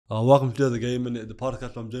Welcome to the game and the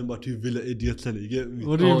podcast. I'm joined by two Villa idiots, and you get me.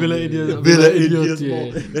 What do you Villa idiots? Villa idiots,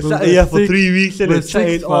 bro. They sat here for 3 weeks and they're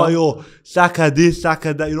saying, "Oh, yo, Saka this,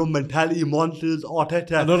 Saka that." You know, mentality monsters.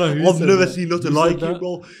 Arteta. I don't know who I've said never that. seen nothing Who like said it, that?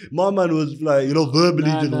 bro. My man was like, you know,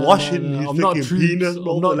 verbally just washing his I'm not freaking Troops. penis,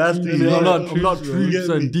 bro. I'm the not last Troops. 3 years. I'm not bro. Troops You get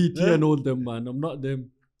and me? DT Yeah? and all them, man. I'm not them.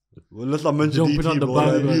 Well, let's not mention Jumping DT, on the bro. Like,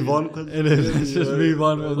 bandwagon. move on, cause Let's just move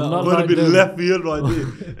on. I'm I'm not going like to be them. left field right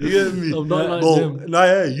there. You get me? I'm not like bro, them. nah,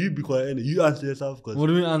 yeah, you be quiet, innit? You answer yourself, cause What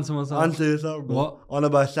do you mean answer myself? answer yourself, bro. What? On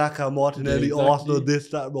about Saka, Martinelli, Yeah, exactly. Arsenal, this,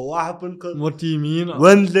 that, bro. What happened? Cause What do you mean?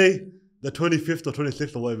 Wednesday, the 25th or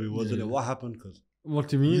 26th or whatever it was, Yeah. innit? What happened? Cause What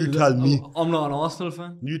do you mean? You tell me. I'm not an Arsenal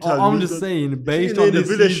fan. You tell I'm me, just cause saying, based Sitting on in the this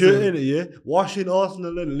Villa shirt, season. innit? Yeah, washing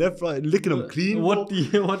Arsenal and left, right, licking them clean. What bro.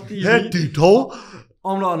 do you Head mean? to toe.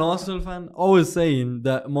 I'm not an Arsenal fan. I was saying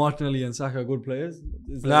that Martinelli and Saka are good players.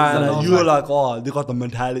 Is that Nah, not you were fact? like, oh, they got the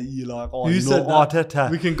mentality, like, oh, Who you said know, that? Arteta.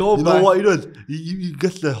 We can go You back. know what he does? He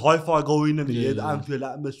gets the hi-fi going and Yeah, the yeah. Anfield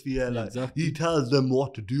atmosphere. Like exactly. he tells them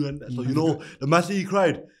what to do, and so you know the Man City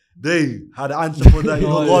cried. They had an answer for that. You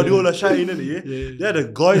know, Oh, yeah. Guardiola shouting in it. Yeah, Yeah. they had a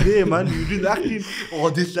guy there, man. You didn't acting. Oh,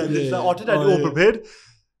 this, that, this, Yeah. that. Arteta had Oh, it all yeah. prepared.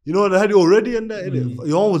 You know, they had it already, and that.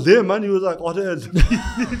 Yon was there, man. He was like, Arteta,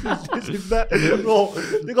 this is that. Bro,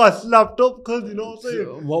 they got slapped up because you know what I'm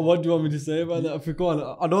saying. What do you want me to say about that? I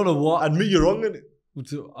forgot. I don't know what. Admit you're wrong in it.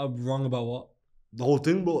 I'm wrong about what. The whole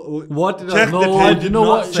thing, bro. What did Check I the know? tape. You know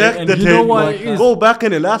what? Check and the you tape. know what like, it is. Go back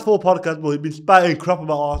in the last 4 podcasts, bro. He's been spouting crap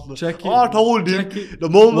about Arsenal. Check it. I told him Check it. the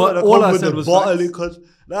moment What- that I all come I with said the was bottling, facts. because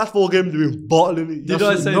last 4 games they've been bottling it. Did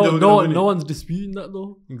I say they were no, gonna win no, it? one's disputing that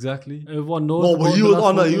though. Exactly. Everyone knows. no, but about he the was last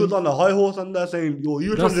on a one. he was on a high horse and that saying, yo, you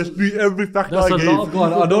were trying to That's- dispute every fact that's I a gave. lot of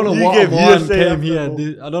God, I don't know You what gave Amon hearsay came after,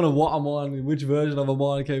 here. bro. I don't know what Amon, which version of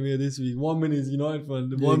Amon came here this week. 1 minute is United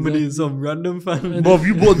fan, Yeah, 1 minute is some random fan. Bro, if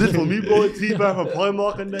you bought this for me, bro, it's feedback from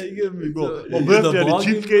Primark and that, you give me, bro. My birthday had a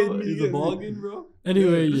cheapskate. me, you It's a get me? bargain, bro.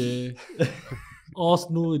 Anyway, yeah.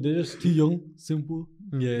 Arsenal, they're just too young. Simple.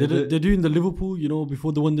 Yeah, They're doing the Liverpool,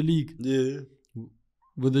 before they won the league, Yeah.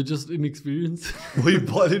 but they're just inexperienced. We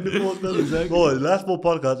bought in the podcast. Exactly. Bro, last 4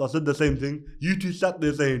 podcasts, I said the same thing. You two sat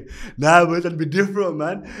there saying, nah, but it'll be different,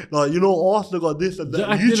 man. Like, you know, Arsenal got this and You're that.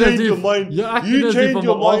 acting You as changed if- your mind. you're acting You as if changed I'm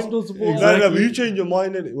your an mind. Arsenal supporter. Exactly. Exactly. But you changed your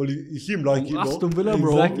mind. And, well, you seem like it, Aston bro. Villa,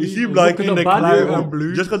 bro. Exactly. You seem Look like at it. the claret banner. and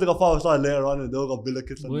blue. Just because they got 5-star later on and they all got Villa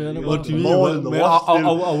kits. Well, yeah, you what know, do you the mean? mall and the Man, watch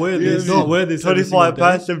still. I wear Yeah, this. me. I wear this every single £25,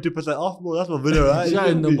 day. 70% off, bro. That's what Villa are. You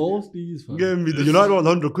Shouting get the me? most these. You get me? The United want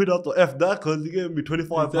 100 quid out to F that because you get me £25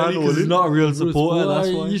 Exactly, all 'cause he's in. not a real supporter. That's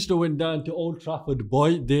I why. used to went down to Old Trafford,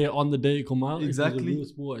 boy, there on the day it come out. Exactly. It was a real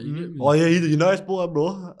sport, you get me? Oh, yeah, he's a United supporter,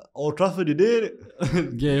 bro. Old Trafford, you did it.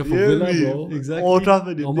 Yeah, for Yeah, Villa, me. bro. Exactly. Old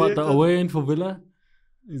Trafford, you I'm did at the it. away end for Villa.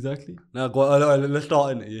 Exactly. Now, go on, let's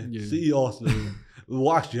start in it, yeah. Yeah. City Arsenal.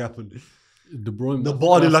 What actually happened? De Bruyne. The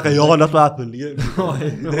body like a yawn, that's what happened. You get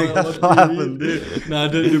me? That's what happened, dude. Nah,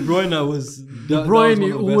 De Bruyne was. De Bruyne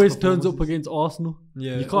he always turns up against Arsenal.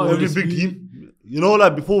 Yeah. You can't Every really big dispute. team. You know,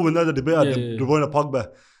 like before when there's a debate, Yeah, De yeah. Bruyne Pogba,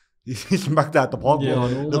 he smacked that at the park, Yeah, bro.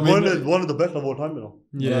 I know. De I mean, Bruyne is one of the best of all time, you know.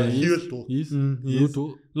 Yeah, he he is too. He's he real is.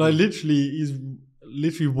 talk. Like literally, he's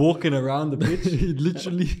literally walking around the pitch.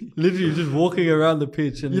 literally just walking around the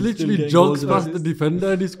pitch and He he's still literally getting jogs goals and past the assists.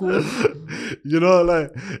 defender and he scores. You know,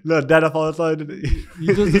 like, dad off outside. He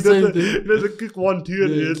does the same thing. He does a kick 1-2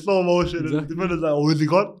 and Yeah. in slow motion. And the Exactly. defender's like, oh, is he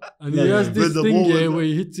gone? And Like, he has with this the thing ball here and where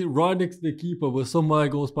he hits it right next to the keeper, but somebody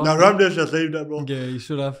goes past. Now, him. Ramdale should save that, bro. Yeah, he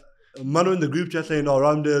should have. Man in the group chat saying, oh,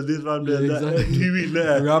 Ramdale this, Ramdale Yeah, that. exactly. 2 weeks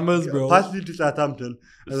later, Rammers, bro. pass it to Southampton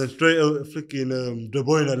and then straight out flicking De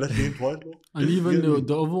Bruyne and left him twice, bro. And even You get me?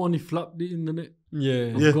 the other one, he flapped it in the net.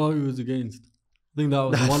 Yeah. I Yeah. forgot who was against. I think that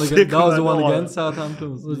was the That's one sick, against. That was the man. one No, against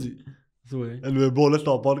Southampton. Was it? Swear. Anyway, bro, let's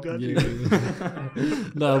start podcast. Yeah.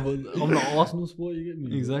 Nah, but I'm not Arsenal sport, you get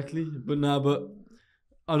me? Exactly. But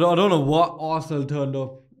I don't know what Arsenal turned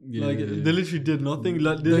up. Yeah, Like yeah. they literally did nothing.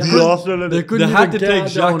 Like, They they, beat Arsenal and They couldn't They had even to get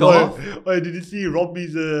take out that Xhaka one. off. Oh, did you see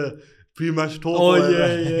Robbie's pre-match talk? Oh, where, yeah,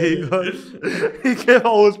 like, yeah, He, yeah. got, he gave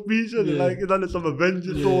out a speech and Yeah. like he's done some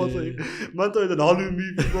Avengers Yeah, show or yeah, something. Man thought it was a Hollywood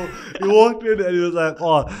movie, bro. He walked in and he was like,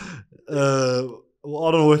 I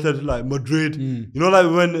don't know what it said, like Madrid. Mm. You know, like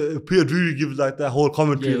when Peter Drury gives like that whole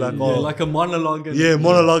commentary, Yeah, like, yeah, oh, yeah, like a monologue. And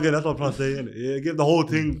monologue, and that's what I'm trying to say. Innit? Yeah, give the whole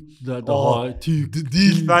thing. The Oh, hard two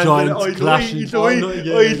These two fans, giants it's clashing. the way, Oh, no,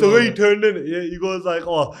 yeah, it's the no. way he turned in. Yeah, he goes like,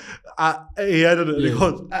 oh, at A head, and he Yeah.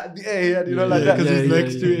 goes at the A head, you know, Yeah, like yeah, that. because he's yeah,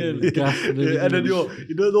 next to yeah, it. yeah. Gassed and Yeah, and then everything.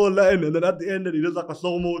 he does all that, and then at the end, he does like a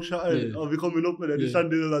slow mo shot Yeah. of he coming up, and then he's Yeah.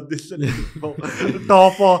 standing there like this, and the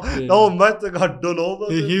top, the whole match got done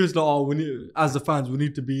over. He was like, oh, as a fans, we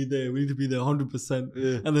need to be there. We need to be there 100%.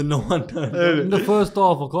 Yeah. And then no one turned Yeah. up. In the first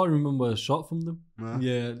half, I can't remember a shot from them. Nah.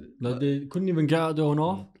 Yeah. Like they couldn't even get out their own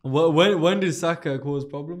half. When did Saka cause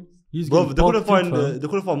problems? He's Bro, getting they couldn't popped find fam. they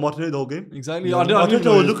couldn't find Martinelli the whole game. Exactly. Yeah. I don't Arteta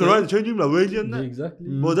know was his looking name. around, changing him like Whaley and Yeah, that. exactly.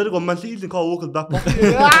 Bro, then they got Man City and Carl Walker's back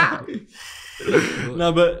pocket.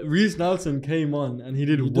 No, but Reece Nelson came on and he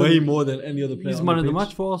did He way did. more than any other player. He's on man of the pitch.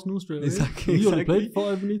 match for Arsenal straight away. Exactly, He only exactly. played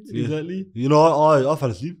 5 minutes. Yeah. Exactly. You know, I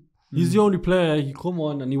fell asleep. He's the only player. He come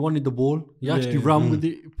on and he wanted the ball. He actually Yeah. ran with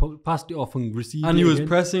it, passed it off and received And it he was again.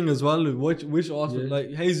 pressing as well. Which Arsenal, Yeah. like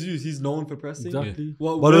Jesus, he's known for pressing. Exactly.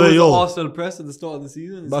 What By where the way, was yo. the Arsenal press at the start of the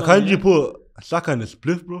season? It's But not can't yet. you put Saka in a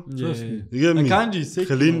split, bro? Yeah. Trust me. You get me? Akanji's sick.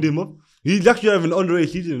 Cleaned bro. him up. He's actually having an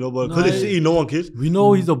underrated season, you know, but because No, it's City, no one cares. We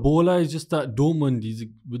know he's a bowler. It's just that Dortmund, he's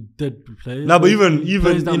with dead players. Nah, but He even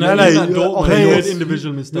plays that In Nah, many- nah, that you- Dortmund, okay, he made yes.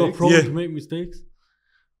 individual You're mistakes. prone Yeah. to make mistakes.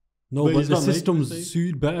 No, But but he's the not making system's mistakes.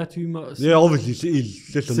 suited better to him. Yeah, obviously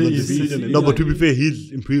City's system City- is defeated. City, No, but to be exactly. fair,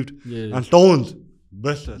 he's improved. Yeah. And Stones,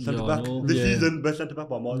 best centre Yeah, I back know. this Yeah. season, best centre back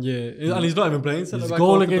by March. Yeah, and he's not even playing centre His back.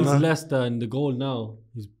 goal half the against time. Leicester and the goal now,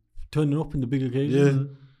 he's turning up in the big occasions. Yeah.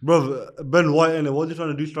 Bro, Ben White and what's he trying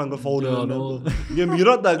to do? Strangle Foden. Yeah, I and that, know. bro. You're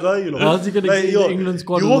not that guy, you know. How's he gonna get in yo, the England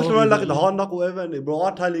squad He and walks all around that? like the hard knock or whatever, and bro,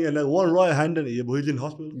 I'm telling you, like one right hand in it, but he's in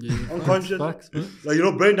hospital, Yeah. unconscious. Facts, man. Like you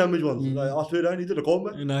know, brain damage ones. Like I swear that he did a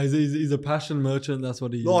coma. You know, he's a passion merchant. That's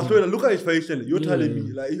what he is. No, I swear, look at his face. And you're telling Yeah.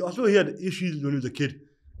 me, like I swear he had issues when he was a kid,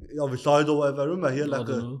 of his size or whatever. I remember he had I like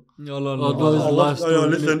don't a. know. No, no, Oh, no. those Oh, life story,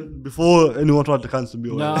 listen, before anyone tried to cancel me,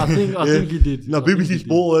 or Nah, whatever. I think he did. No, I think he BBC did. Sport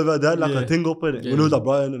or whatever, they had like Yeah. a thing up in it when Yeah. he was at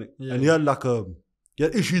Brighton, innit? Yeah. And he had like he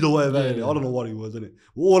had issues or whatever, Yeah. innit? I don't know what he was, innit?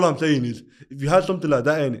 All I'm saying is, if you had something like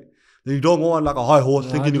that in it, then you don't go on like a high horse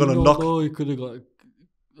Nah, thinking you're you gonna know, knock. though, he could have got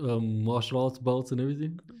martial arts belts and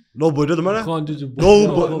everything. No, but it doesn't matter. Can't judge a book.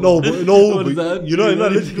 No, What is but that? you're not You know?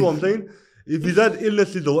 listening to what I'm saying. If he's had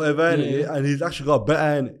illnesses or whatever, innit, Yeah. and he's actually got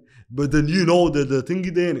better in it, but then you know the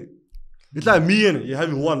thingy there, innit? It's like me, innit? You're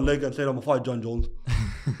having one leg and saying I'm gonna fight John Jones.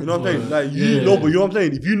 You know what I'm saying? Like you Yeah. know, but you know what I'm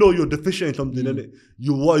saying? If you know you're deficient in something, innit?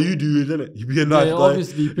 What you do is, innit? You be a nice Yeah, guy.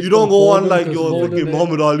 obviously, You pick don't on go on Foden like 'cause you're Foden freaking there-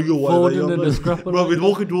 Muhammad Ali or whatever. Foden you know and what the I'm saying? scrapper Bro, like he's that.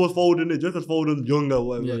 walking towards Foden, innit? Just because Foden's younger or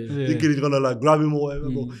whatever. Yeah. Thinking he's gonna like grab him or whatever.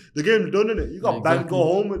 Bro. The game's done, innit? You got Yeah, banned, exactly. go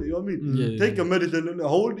home, innit? You know what I mean? Yeah. Take your medicine and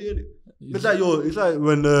hold it, innit? It's like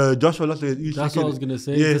when Joshua lost his East That's what I was gonna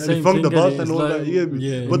say. Yeah, It's and the he same flung the thing, bus innit? and It's all like- that. You get me?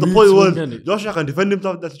 yeah, But the mood point swing, was, innit? Joshua can defend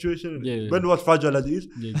himself in that situation. innit? Yeah. Ben was fragile as he is.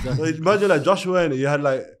 Yeah, So exactly. imagine like Joshua, and he had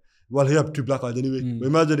like, well, he had two black eyes anyway. But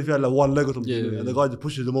imagine if he had like one leg or something, Yeah, innit, yeah. and the guy just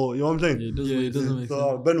pushes him over. You know what I'm saying? Yeah, it doesn't make sense.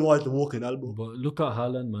 So Ben White's a walking elbow. But look at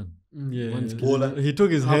Haaland, man. Yeah, Man's killing he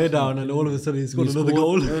took his hair down, and all of a sudden he scored He another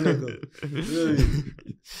scored. goal.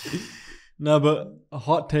 No, but a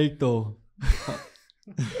hot take though.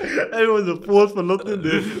 Everyone's a force for nothing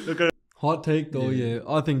there. Look at Hot take though. Yeah,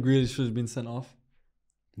 I think Grealish should have been sent off.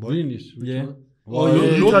 Greenish. which Yeah. one? Wow, Oh, you-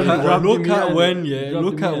 yeah, you Look can't yeah, be at grabbed look him, at yeah, when grabbed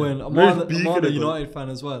look him, at yeah. when Very I'm big a in it, United fan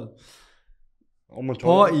as well. I'm gonna try.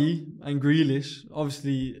 Party and Grealish,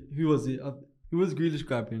 obviously, who was it? Who was Grealish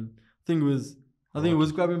grabbing? I think it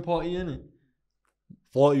was grabbing Party, innit?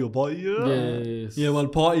 40 or 40, yeah. Yes. Yeah, well,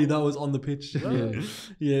 Party that was on the pitch. Yeah.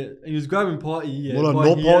 Yeah, he was grabbing Party. Yeah, Well, by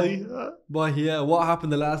no here- party. By here, what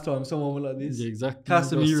happened the last time? Someone went like this. Yeah, exactly. Got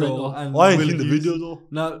sent Casemiro off. and I ain't Will seen the Hughes. video though.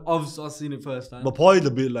 No, I've seen it first time. But party's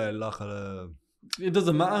a bit like It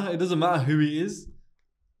doesn't matter. It doesn't matter who he is.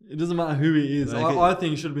 It doesn't matter who he is. Like I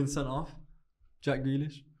think he should have been sent off. Jack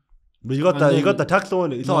Grealish. but you got And that, you then- got the tax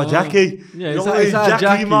on it. It's No. not a Jackie. Yeah, You it's know a- what I it's mean? a Jackie,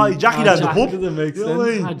 Jackie. man. Jackie down the Jackie pub. doesn't make You know what I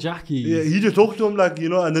sense. mean? Ah, Jackie. Yeah, he just talks to him like, you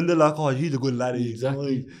know, and then they're like, oh, he's a good lad.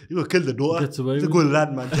 Exactly. You gonna kill the daughter. Gets away He's a with good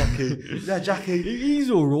lad, man, Jackie. Yeah, Jackie. He's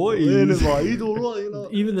alright. Yeah, man, he's alright, you know.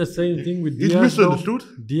 Even the same thing with He's Diaz. though.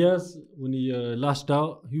 misunderstood. Diaz, when he lashed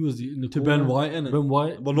out, he was in the To corner. Ben White, innit? Ben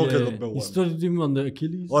White. But no Yeah. kill Ben He White. studied him on the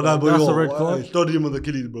Achilles. Oh, no, but That's yo, a red I card. studied him on the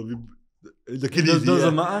Achilles, bro. The It Achilles,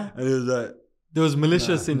 doesn't yeah. matter. And he was like, There was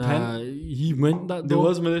malicious intent. Nah, he meant that There though.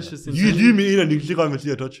 was malicious you intent. do me in and you still can't even see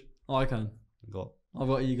a touch. Oh, I can. Go. I've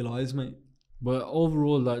got eagle eyes, mate. But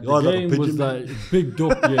overall, like You're the like a game pigeon, was man. like bigged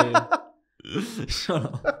up. Yeah, Shut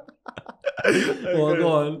up. Well, go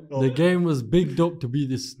on. Oh. the game was bigged up to be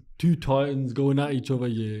this two titans going at each other.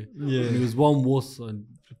 Yeah, Yeah. and it was one worse and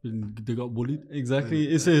flipping they got bullied. Exactly.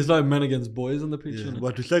 It's like men against boys on the pitch. Yeah, innit?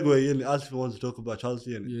 but to segue in, Alfie wants to talk about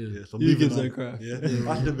Chelsea. And, Yeah. so You moving can say on. crap.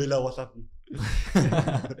 Yeah, Aston Villa, what's happening?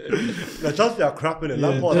 Now, Chelsea are crap in it. Yeah,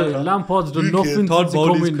 Lampard Yeah, are crap. Lampard's done Luke, nothing Todd since he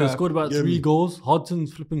Bowley's come in. They crap. scored about Yeah, 3 me. goals.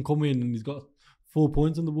 Hudson's flipping come in and he's got 4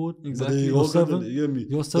 points on the board. Exactly. They You're all seven. got the- you get me? You're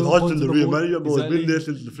Because 7 Hodgson, points the on real the board. manager, bro, has been Exactly. there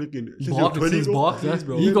since the freaking since he was Barkley, 20, since bro. Barkley,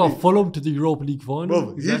 bro. He got Fulham to the Europa League final.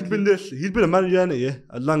 Bro, he's been a manager in it, yeah,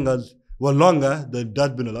 as long as were longer than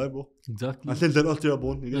Dad's been alive, bro. Exactly. And since then, Austria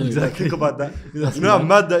born. You Exactly. Think about that. That's You know how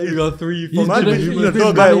mad that You is. got 3 He's Man, been- he's he's been been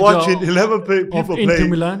a guy manager watching 11 of people Inter play.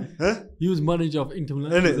 Milan. Huh? He was manager of Inter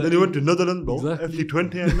Milan. And then he went to Netherlands, bro. Exactly.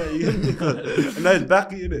 FC20 and that. And now he's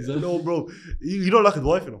back in it. Exactly. No, bro. You don't like his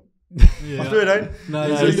wife, you know. Yeah. I swear, right? Nah,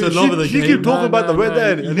 Yeah, he's in love with the she game. keep talking about the red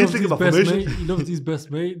there, He and he's loves thinking his about best formation. mate. He loves his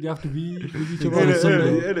best mate. They have to be with each other Yeah, on yeah,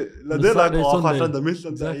 Sunday. yeah, yeah. Like, On they're like, Saturday, oh, I Sunday. can't the miss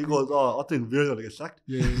and that. He Exactly. goes, oh, I think Vieira's gonna get sacked.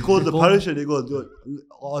 Yeah, He calls the Go- parish and he goes, yo,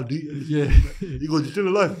 oh, Yeah. He goes, you're still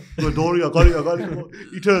alive. He goes, don't worry, I got it.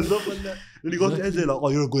 He turns up and that. Then he goes to Eze like, oh,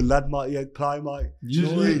 you're a good lad, mate. Yeah, play, mate.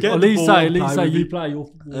 Usually, Get at the least ball, I play with you it. play your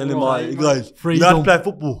football. And then Alright. he goes, Freedom. you play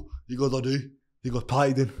football. He goes, I do. He goes,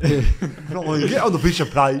 play then. No, you get on the pitch and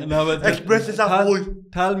play. No, but Express yourself, boy.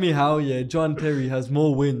 Tell me how, John Terry has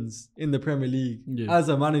more wins in the Premier League Yeah. as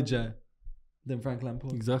a manager than Frank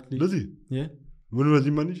Lampard. Exactly. Does he? Yeah. When was he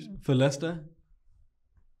managed? For Leicester.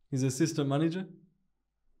 He's assistant manager.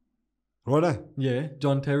 Right now. Yeah.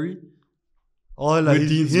 John Terry. Oh, like With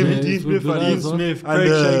Dean him, Smith. Dean Yeah, Smith, with and Villas, Dean huh? Smith. and Craig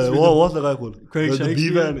Shakespeare. what's the guy called? Craig The Shakespeare.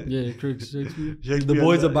 Beaver, innit? Yeah, Craig Shakespeare. Shakespeare, The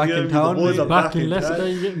boys are back yeah, in the town, boys mate. are Back in town. Leicester,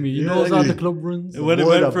 you get me. He Yeah, knows how yeah. the club runs. When it boys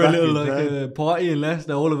went are for a back little in like town. party in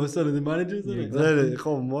Leicester, all of a sudden the managers, isn't it? Yeah. Yeah,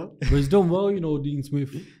 come on. But he's done well, Dean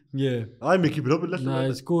Smith. Yeah. I may keep it up with Leicester. Nah, man.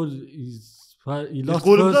 it's good. He lost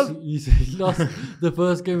scored first. himself? He lost the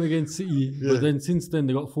first game against City, Yeah. but then since then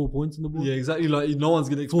they got 4 points on the board. Yeah, exactly. Like no one's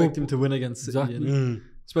gonna expect Four- him to win against City, Exactly. innit?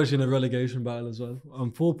 Especially in a relegation battle as well.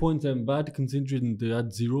 And 4 points and bad considering they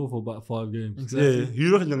had 0 for about 5 games. Yeah, Exactly.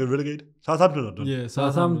 you reckon they're going to relegate? Southampton are done. Yeah,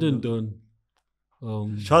 Southampton done.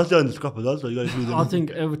 Chelsea are in the scrap as well, so you got to do them. I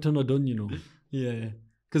think Everton are done. Yeah.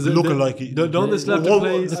 Because They're looking like it. Don't they still have to What-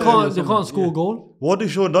 play? what- They can't score a goal. What did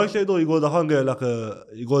Sean Dyche say though? He goes, I can't get like a.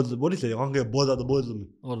 He goes, what did he say? I can't get buzz out the boys.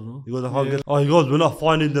 I don't know. He goes, I can't Yeah. get. Oh, he goes, we're not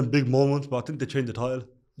finding them big moments, but I think they changed the title.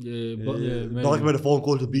 Yeah, but maybe. Dyche made a phone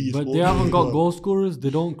call to beat but they haven't got goal scorers. They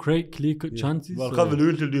don't create clear cut chances. Well, so- Calvin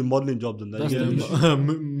Lewin still doing modelling jobs and that. That's You get the me?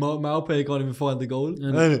 issue. Maupay can't even find the goal.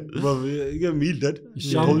 And Ain't it? Bro, you get me dead. it's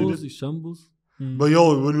You totally shambles. dead. It's shambles. But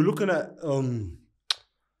yo, when we're looking at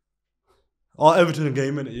our Everton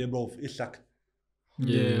game, innit? Yeah, bro, it's like.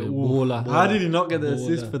 Yeah, ooh. baller. How did he not get the Baller,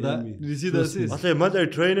 assist for yeah, that? me. Did you see the Trust me. I assist? say, man, they're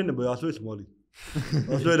training, but I swear it's Smalley.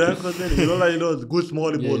 I swear that, because then, you know, like, it's good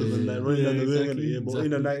Smalley Yeah, ballers yeah, and like yeah. running down Yeah, the wing and exactly, yeah, but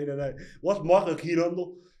exactly. in and out. What's Marco keen on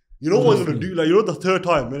though? You know what he's gonna do? Like, you know, the third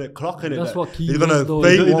time, innit? Clock in it. That's like, what Keane he's gonna does, though.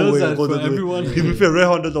 fake He one does way that and go for the other way. everyone. To be fair,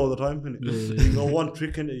 Rehan does it all the time, innit? Yeah. You know, one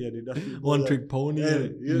trick in it, yeah, dude. That's One trick pony. Yeah,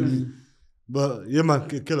 innit? yeah. But yeah, man,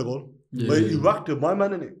 kill a goal. Yeah. But he whacked my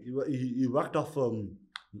man, innit? He whacked off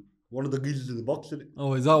one of the geezers in the box, innit?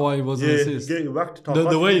 Oh, is that why he wasn't Yeah, assist? he whacked top The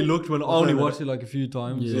back. way he looked when I I'll only say that. watched it like a few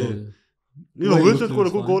times. Yeah. So. You Way know, he Wilson looked scored a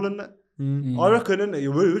was good fine. goal in that. Mm. I reckon,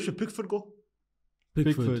 innit? Where should Pickford go?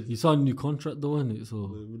 Pickford. He signed a new contract though, innit?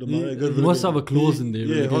 So The He- man, he he must have a clause in there.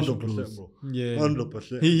 Yeah, relegation 100%, clause. bro. Yeah.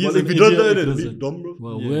 100%. He is But if an he does idiot that, if he then he's doesn't. dumb, bro.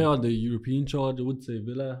 Well, Yeah. where are the European charge? I would say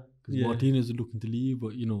Villa because Yeah. Martinez is looking to leave,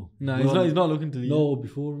 but Nah, he's not looking to leave. No,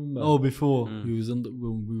 before him. Oh, before. He was on the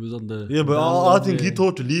when we was on the. Yeah, but down I think he yeah.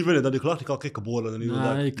 thought to leave it, and then he clocked, he can't kick a ball, and then he was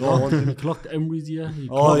Nah, like, he no, I want clocked, he him. clocked Emery's here. He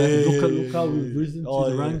Oh, clocked, yeah, look how yeah, we've risen oh, to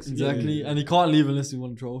the yeah, ranks. Exactly. Yeah. And he can't leave unless he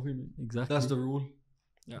won a trophy. Man. Exactly. That's the rule.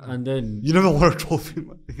 And then You never won a trophy,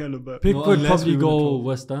 man. You can't look back. Pickford unless probably we win a go trophy.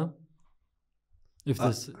 West Ham. If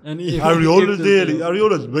this, And if, Ariola's if there. the-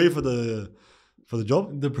 Ariola's ready for the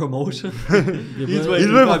job. The promotion. yeah, He's but waiting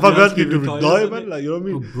He's ready for Fabianski Fabianski to retires, retire, isn't man. it? Like, you know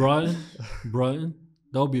what I mean? Brighton,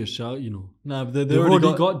 that'll be a shout, you know. Nah, but they They've already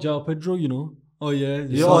already got. got João Pedro, you know. Oh yeah.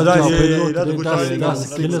 Yeah, oh, that's João Pedro that's a today, good that's- signing. that's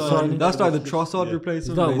man. a killer good signing. That's like the Yeah. Trossard Is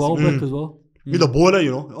replacement. that basically. Welbeck as well? He's a bowler,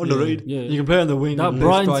 you know, underrated. Yeah. You can play on the wing. That and play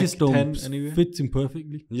Brighton strike system 10 anyway. fits him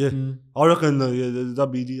perfectly. Yeah. Mm. I reckon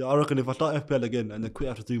that'd be I reckon if I start FPL again and then quit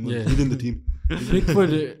after 3 months, Yeah. he's in the team.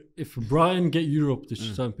 Pickford, if Brighton get Europe, they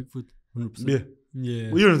should sign Pickford 100%. Yeah.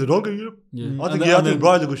 Yeah. Well, even if they don't get Europe, Yeah. Mm. I think And yeah, I then- think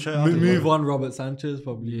Brian's a good shot. I think Move Brian- on Robert Sanchez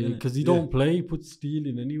probably. Yeah, innit? because he Yeah. don't play, he puts Steele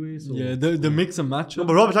in anyway. So Yeah, the mix and match. No,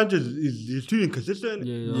 but Robert Sanchez is too inconsistent.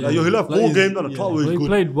 Yeah, Yeah, yeah. Yo, he'll have Like 4 he's- games on the yeah. top where Well, he's he good.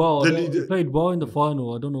 played well. Then He played well in the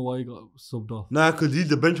final. I don't know why he got subbed off. Nah, because he's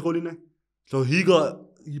the bench goalie now. So he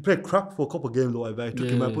played crap for a couple of games or whatever. He took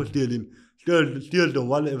him and Yeah. put Steele in. Steele done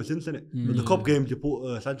well ever since, innit? But the cup games, you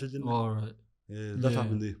put Sanchez in. All right. Yeah, that's Yeah.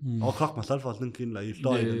 happened there. Mm. I'll clock myself. I was thinking like he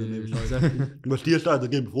started Yeah, and then he yeah, started. exactly. But Steele started the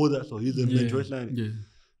game before that, so he's the main Yeah. choice now. innit? Yeah.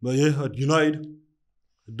 But yeah, at United,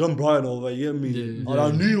 done Brian over, you get me? Yeah, And yeah.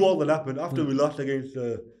 I knew what would happen after we lost against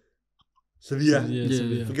Sevilla. Yeah, Yeah.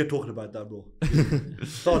 Sevilla. Forget talking about that, bro.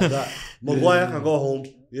 Start that. Maguire can go home.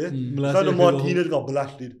 Yeah. Malacia Sandro can go Martinez got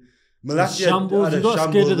blasted. Malacia Shambles, had you a got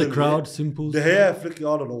scared of the shambles, crowd. yeah. Simple. The hair flicking,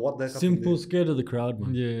 I don't know what the heck happened Simple, scared of the crowd,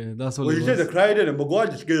 man. Yeah, that's what Well, it you said the was. crowd did, and Maguire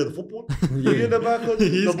just scared of the football. You the back,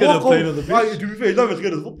 He's the gonna ball play come- on the pitch. Why, to be fair, he's not even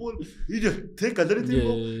scared of the football. He just take as anything,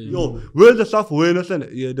 bro. Yeah. Yo, where's the self-awareness in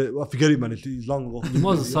it? Yeah, I forget it, man. It's long ago. You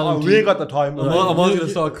must have signed We ain't got the time. I'm right? not gonna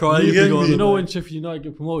start crying. You if he get goes me? You know on when Sheffield United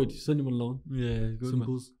get promoted, you send him alone. there. Yeah, good man.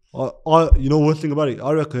 Simples. You know one thing about it?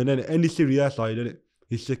 I reckon any Serie A side, innit?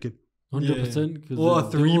 He's second. 100%. Because Or a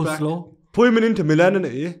three-back. slow. Put him in Inter Milan,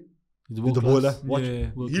 innit? Yeah. He's With the ball there. class. Watch. Yeah.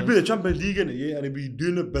 World He'll be class. in the Champions League, innit? Yeah, and he'll be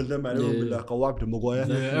doing it better, man. Everyone will be Yeah. like, oh, the Maguire. Yeah,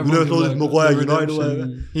 We everyone know be it's like, Maguire the United or redemption.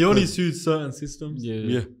 whatever. He only suits certain systems. Yeah.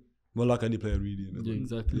 Yeah. Well, like any player, really. Innit? Yeah,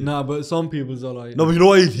 exactly. Nah, but some people's are like. No, but you know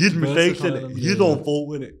what? His mistakes, Versatile, innit? His yeah. own fault,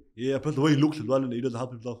 innit? Yeah, plus the way he looks as well, innit? He doesn't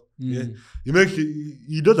help himself. Yeah. Mm. He makes it,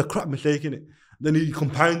 he does a crap mistake, innit? Then he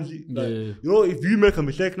compounds it. Like, Yeah. you know, if you make a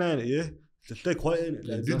mistake now, innit? Yeah. Just stay quiet, innit?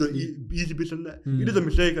 Like, do the Exactly. easy bits in there. Mm. He does a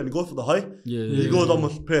mistake and he goes for the high. Yeah. He goes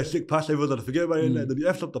almost play a sick pass, everyone's gonna forget about it, Mm. innit? Then he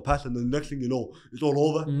F's up the pass, and the next thing you know, it's all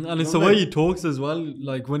over. And it's You the know way what he talks as well.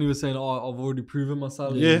 Like when he was saying, "Oh, I've already proven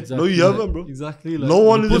myself." Yeah, exactly. no, you haven't, bro. Exactly. Like, No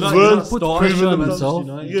one in you're this not- world you're not puts starting pressure on at himself.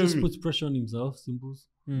 Manchester He United. just me? puts pressure on himself. Simples.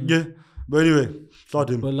 Mm. Yeah. But anyway, start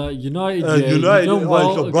him. But like United, United, you done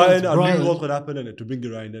well so against Brighton, I knew Brighton. what was gonna happen, innit? To bring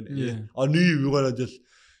it around, innit? Yeah. I knew we were gonna just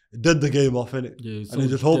dead the game off, innit? Yeah, And so then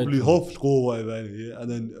just dead, hopefully man. hope score whatever, innit? Yeah.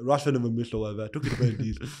 And then Rashford never missed or whatever. Took it to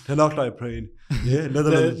penalties. Ten out started praying. Yeah.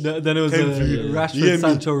 Netherlands. Then it was Came a through. You Rashford hear me?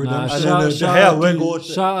 Sancho Nah, redemption. And then the shout hair, out where to- goes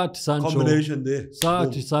shout out to Sancho. combination there. Shout out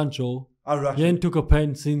Boom. to Sancho. And Rashford. He ain't took a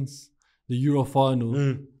pen since the Euro final.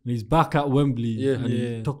 Mm. And he's back at Wembley. Yeah. And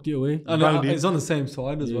Yeah. he tucked it away. And Banged it. it's on the same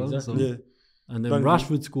side as Yeah, well. exactly. Yeah. And then Banged it.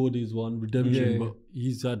 Rashford scored his one redemption, Yeah. but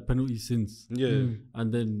he's had penalties since. Yeah. Mm.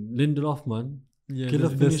 And then Lindelof, man. Yeah, Killer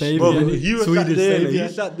the finish. savior. Bro, innit? he was Swedish sat there, savior.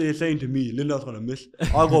 he sat there saying to me, Lindelof's gonna miss.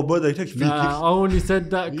 I go, brother, he takes free Nah, kicks. I only said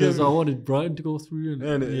that because Yeah. I wanted Brighton to go through. And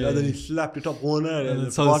And then he slapped it up corner And and then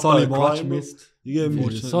the so Sparta Solly started March crying, bro. missed. You get me?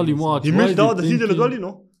 Unfortunately. Solly March. He why missed is he out the season as thinking- well, you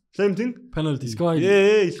know? Same thing. Penalty. He's got it.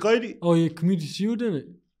 Yeah, he skied it. Oh, yeah, Community Shield, didn't it?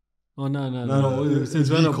 Oh, no. No, Since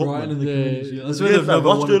the when League are Cup, Brighton man. in the Yeah. Community Shield? I It's swear they've against, like, never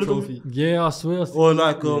won a Rochdale or trophy. Yeah, I swear. Or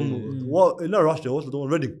like, Yeah. what? Not Russia, what's the one?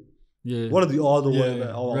 Reading. Yeah. One of the other Yeah, one.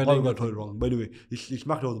 yeah. Oh, I Reading, probably I got it wrong. By the way, he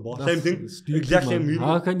smacked over the ball. That's Same thing. stupid, Exact man. same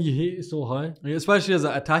movement. How can you hit it so high? Yeah, especially as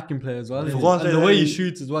an attacking player as well. For innit? God's And sake, the way hey, he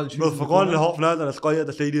shoots as well. shoots Bro, in for the going in corner. half an hour and a sky at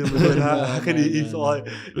the stadium. How can he hit so high?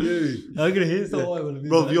 Yeah. How can he hit so high when he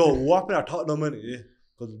Bro, does that? yo, what happened at Tottenham, innit? Yeah.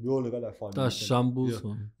 Because we only got like 5 That's minutes. shambles, Yeah.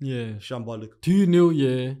 man. Yeah. Shambolic. 2-0,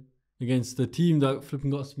 yeah, against the team that flipping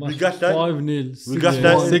got smashed. We got that. 5-0. We got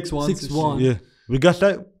that. 6-1. 6-1. Yeah. We got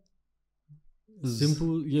that.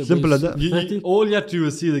 Simple, yeah. Simple but as that. it's pathetic. All you had to do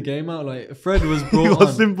was see the game out. Like Fred was It brought was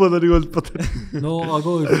on. simple that he was pathetic. No, I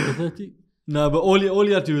go with pathetic. No, but all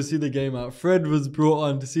you had to do was see the game out. Fred was brought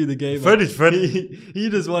on to see the game Fred out. is Fred. He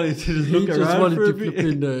just wanted to just He look just around wanted for a to bit. flip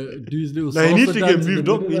in do his little Nah, he needs salsa to get dance in moved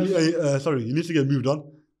the up. middle. Sorry, he needs to get moved on.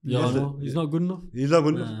 Yeah, I Yes. know. He's not good enough. He's not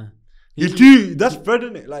good enough. Nah. He's too. That's Fred,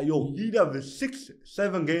 innit? Like, yo, he'd have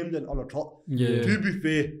 6-7 games and on the top. Yeah. To be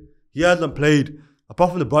fair, he hasn't played apart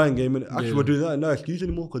from the Brighton game. And actually, Yeah. we're doing that no excuse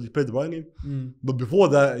anymore because he played the Brighton game. Mm. But before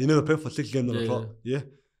that, he never played for 6 games on the Yeah. top. Yeah.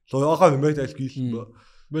 So I can't even make that excuse. Mm. But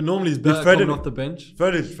But normally he's better Fred, coming innit? off the bench.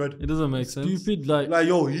 Fred is Fred. It doesn't make sense. Stupid, like, Like,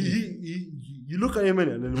 yo, you look at him in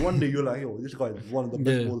it, and then one day you're like, yo, this guy is one of the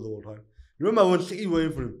best Yeah. bowlers of all time. You remember when City were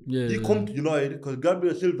in for him? Yeah, He yeah. come to United because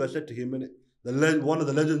Gabriel Silva said to him, innit, one of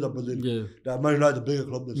the legends of Brazil, yeah. that Man United is a bigger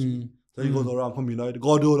club than City. Mm. So he goes around, come United.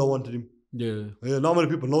 Guardiola wanted him. Yeah. Yeah, not many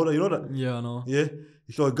people know that. You know that? Yeah, I know. Yeah.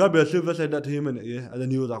 So Gabriel Silva said that to him, yeah. And then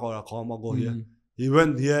he was like, oh, calm, I'll go here. Mm. He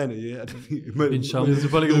went here, yeah. And he made In the shambles. He's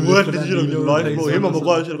probably gonna be worst Fernandinho decision of his life, bro. replacement Him and or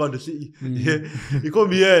Maguire something. should have gone to City. Mm. Yeah. He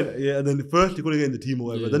come here, yeah. And then first he couldn't get in the team or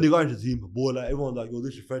whatever. Yeah. Then he got into the team. Boy, like, everyone's like, yo,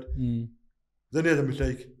 this is Fred. Mm. Then he has a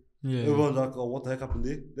mistake. Yeah. Everyone's like, oh, what the heck happened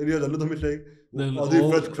there? Then he has another mistake. Then Oh, this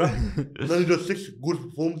all- Fred's crap. And then he does 6 good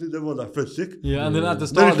performances. Everyone's like, Fred's sick. Yeah, and then at the Then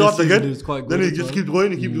start he of the starts season, again. he was quite good. Then he as just well. keeps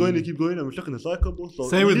going, he keeps going, he keeps going, and we're stuck in the cycle, bro. So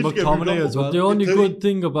Same he with needs to get moved McTominay on, as bro. well. The only It's- good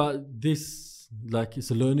thing about this, like,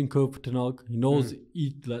 it's a learning curve for Ten Hag. He knows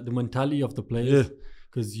like the mentality of the players. Yeah.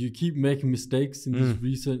 Because you keep making mistakes in these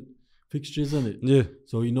recent fixtures, isn't it? Yeah.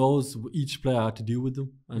 So he knows each player how to deal with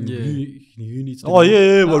them and Yeah. who needs to. Oh, do-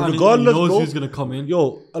 yeah, but And regardless, he knows bro. who's gonna come in.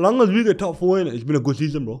 Yo, as long as we get top 4 in it, it's been a good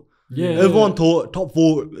season, bro. Yeah. Everyone thought top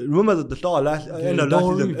 4. Remember at the start of end of last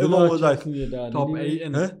Don't season, worry, everyone was like, chasing you down Top anyway. 8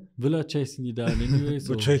 and huh? Villa chasing you down anyway. So.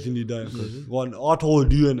 We're chasing you down. One, I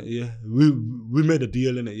told you in it, yeah. We made a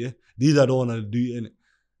deal in it, yeah. These are the one that do in it,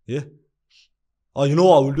 yeah. Oh, you know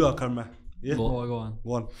what we'll do, I can't remember. Yeah. Go on.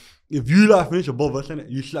 Go on. If you like finish above us, innit,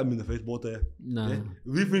 you slap me in the face both there. Nah. Yeah.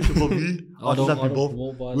 If we finish above you, I'll slap you both. promote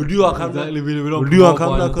We'll violence. do our camera. Exactly, we don't We'll do our promote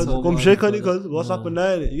camera, violence, cuz. no Come violence, shake on it, brothers. cuz. What's Nah. happening now?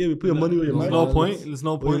 innit? You put your money where your There's mouth no is. point. There's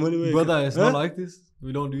no Put your point. money where you Brother, can. it's Huh? not like this.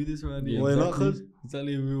 We don't do this around here. Why not, Exactly. cuz?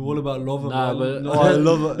 Exactly, we're all about love and Nah, violence. but- Oh, I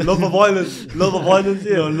love of violence. Love of violence,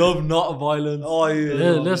 yeah. No, love, not violence. Oh, yeah.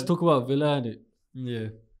 Yeah, let's talk about Villa, innit? Yeah.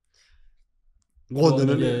 Go on,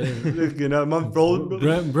 then, Yeah. innit? You know, man, bro.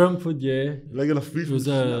 Brentford, yeah. Like in a free It was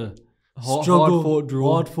a Hard struggle, fought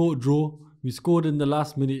draw. hard-fought draw. We scored in the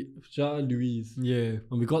last minute. Shout out Louise. Yeah.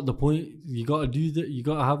 And we got the point. You gotta do that. You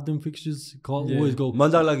gotta have them fixtures. You can't Yeah. always go.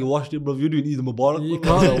 Man's act like you watched it, bro. You're doing Eid Mubarak. You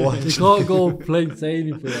bro. can't, you can't go plain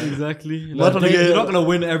sailing for that. Exactly. Man, Like, trying to you're get- not going to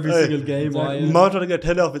win every Hey, single game, are exactly. you? Man trying to get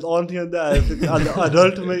 10 off his auntie and that. And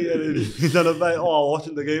ultimate. And he's on the back,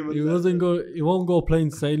 watching the game. And It that. wasn't go. It won't go plain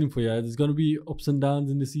sailing for you. There's gonna be ups and downs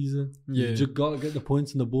in the season. Yeah. You just gotta get the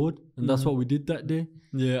points on the board, and that's what we did that day.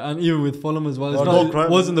 Yeah, and even with Fulham as well. It's Oh, not, don't cry,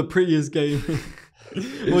 it wasn't the prettiest game.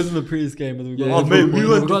 It wasn't the prettiest game. But we got Yeah, Oh, the mate, point. we we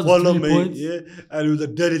went to got the Fulham, 3 mate. points. Yeah, and it was the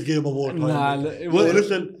deadest game of all time. Nah, mate. it Well, was-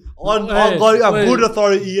 listen, on Hey, God, wait. good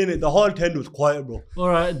authority in it. The whole tent was quiet, bro. All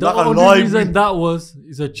right. The Like a only live reason read. that was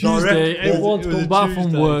it's a Tuesday. Direct- Everyone's it was come a back from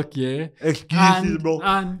Tuesday. work. Yeah. Excuses, And- bro.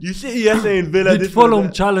 and You see yesterday in Villa. Did this Fulham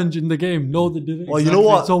Villa. challenge in the game? No, they didn't. Oh, you know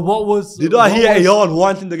what? So what was? Did I what hear was- Ayan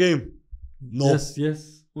once in the game? No. Yes.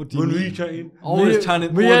 What do you When mean? we chatting. Always Me-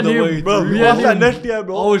 chanting me all and the him, way Bro, through. we what's and that him- next year,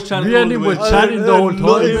 bro? Always chanting Me all and the him way were through. chatting the whole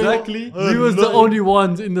time. Exactly. We was the only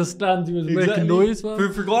ones in the stands who was making Exactly. noise. We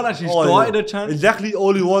Man. forgot actually Oh, started yeah. a chant. Exactly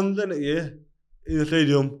only ones in it, yeah. In the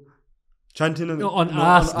stadium. Chanting and On No,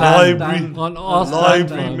 our on stand. library. On our Library,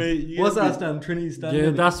 stand. mate. You What's get that me? stand? Trinity stand. Yeah,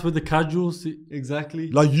 innit? that's with the casuals. exactly.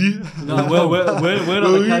 Like you. No, we're not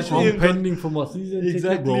No, the you casual. see- I'm pending for my season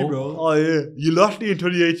Exactly, ticket, bro. Oh, yeah. You lost it in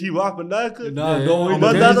 2018. What happened there? cuz? Nah, Yeah, don't yeah. worry.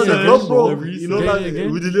 Man, the that's on the research, club, bro. the You know, research. like,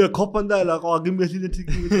 Again. with the little cup and that, like, give me a season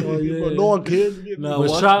ticket. yeah, But yeah. no one cares. Nah, But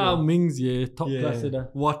what, shout bro? out Mings, yeah, top Yeah. class of that.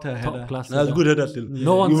 What a header. Top class. That's of good header still.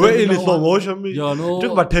 No one You said went in no slow one- motion, me. Yeah, no.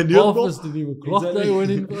 Took about 10 years, half bro. us didn't even clock Exactly. that he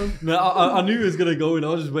went in. Bro. No, I knew he was gonna go in. I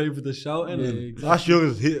was just waiting for the shout. Yeah, innit? exactly. That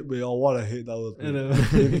youngest hit, me. Oh, what a hit that was. You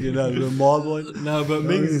know. You know, the mall boy. No, but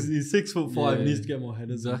Mings, he's 6'5", Yeah. needs to get more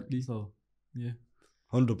headers. Exactly. So, yeah.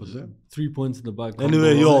 100%. 3 points in the bag.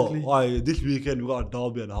 Anyway, Exactly. yo, alright, this weekend we got a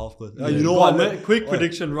derby and a half. Cause, Yeah. you know Go what? on, man? mate, quick Alright,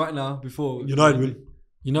 prediction right now before United win.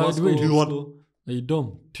 United Score, win. 2-1. score. Are you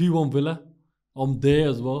dumb? 2-1 Villa. I'm there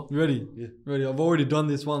as well. You ready? Yeah. Ready. I've already done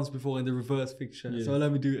this once before in the reverse fixture, Yeah. so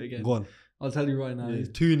let me do it again. Go on. I'll tell you right now. Yeah. It's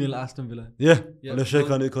 2-0 Aston Villa. Yeah. Yeah, Let's shake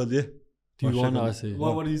go on it, cause yeah. 2-1, I'll I shake say.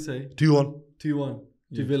 What do you say? 2-1. 2-1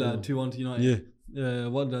 to Yeah, Villa, 2-1. 2-1 to United. Yeah.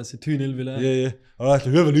 What did I say? 2-0 Villa. Yeah. Alright, so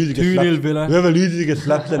whoever loses gets 2-0 slapped. Villa. Whoever loses gets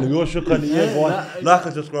slapped, then we all shook on the ear. Go on. Nah, Like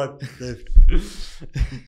and subscribe. Dave.